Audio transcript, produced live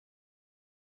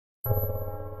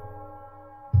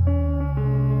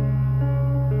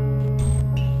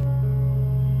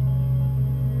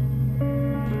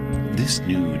This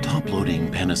new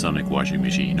top-loading Panasonic washing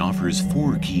machine offers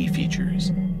 4 key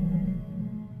features.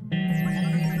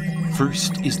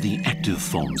 First is the active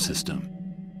foam system.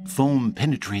 Foam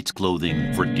penetrates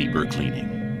clothing for deeper cleaning.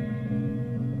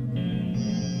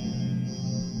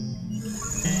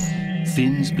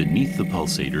 Fins beneath the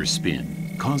pulsator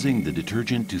spin, causing the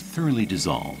detergent to thoroughly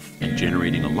dissolve and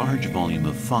generating a large volume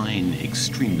of fine,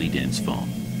 extremely dense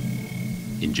foam.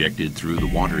 Injected through the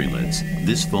water inlets,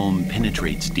 this foam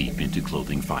penetrates deep into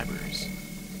clothing fibers.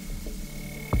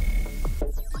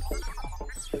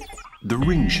 The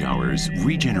ring showers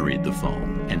regenerate the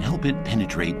foam and help it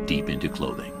penetrate deep into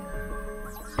clothing.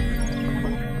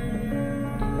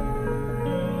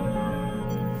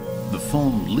 The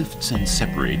foam lifts and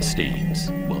separates stains,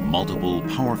 while multiple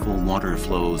powerful water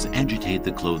flows agitate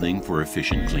the clothing for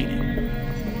efficient cleaning.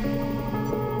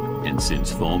 And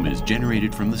since foam is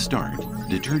generated from the start,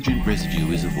 detergent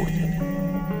residue is avoided.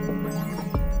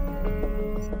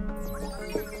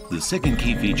 The second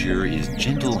key feature is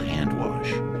gentle hand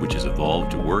wash, which has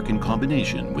evolved to work in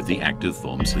combination with the active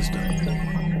foam system.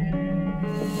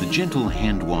 The gentle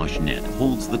hand wash net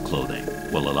holds the clothing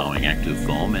while allowing active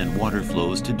foam and water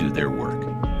flows to do their work.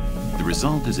 The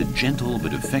result is a gentle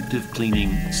but effective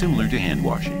cleaning similar to hand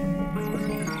washing.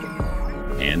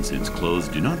 And since clothes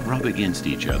do not rub against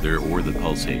each other or the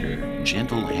pulsator,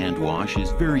 gentle hand wash is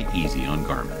very easy on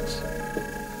garments.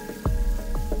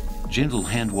 Gentle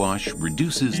hand wash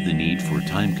reduces the need for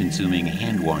time-consuming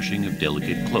hand washing of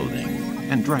delicate clothing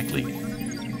and dry cleaning.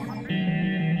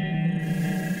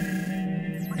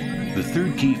 The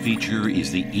third key feature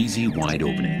is the easy wide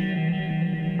opening.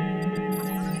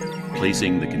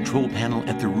 Placing the control panel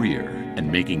at the rear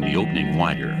and making the opening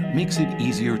wider makes it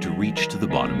easier to reach to the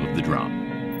bottom of the drum.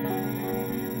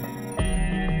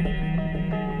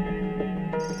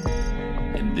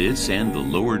 And this and the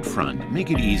lowered front make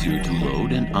it easier to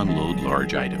load and unload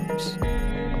large items.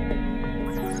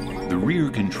 The rear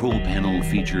control panel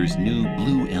features new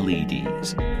blue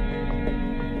LEDs.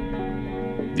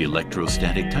 The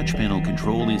electrostatic touch panel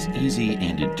control is easy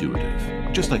and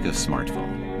intuitive, just like a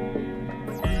smartphone.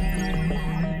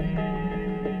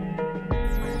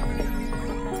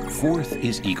 Fourth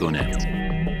is EcoNavi.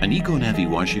 An EcoNavi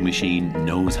washing machine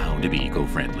knows how to be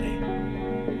eco-friendly.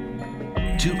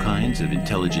 2 kinds of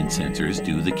intelligent sensors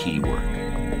do the key work.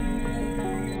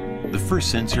 The first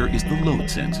sensor is the load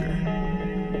sensor.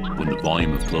 When the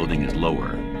volume of clothing is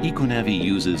lower, EcoNavi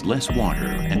uses less water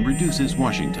and reduces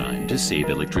washing time to save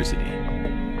electricity.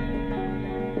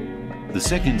 The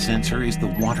second sensor is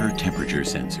the water temperature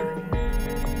sensor.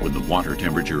 When the water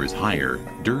temperature is higher,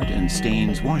 dirt and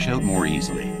stains wash out more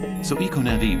easily, so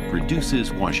EcoNavi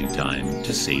reduces washing time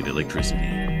to save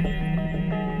electricity.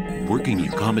 Working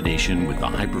in combination with the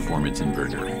high-performance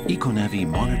inverter, EcoNavi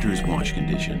monitors wash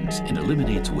conditions and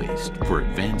eliminates waste for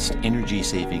advanced energy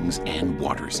savings and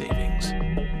water savings.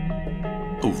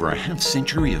 Over a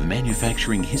half-century of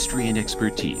manufacturing history and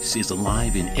expertise is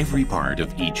alive in every part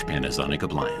of each Panasonic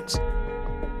appliance.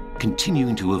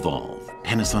 Continuing to evolve,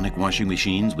 Panasonic washing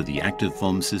machines with the active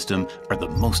foam system are the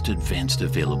most advanced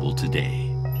available today.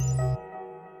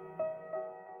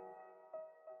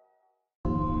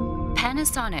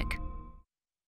 Panasonic.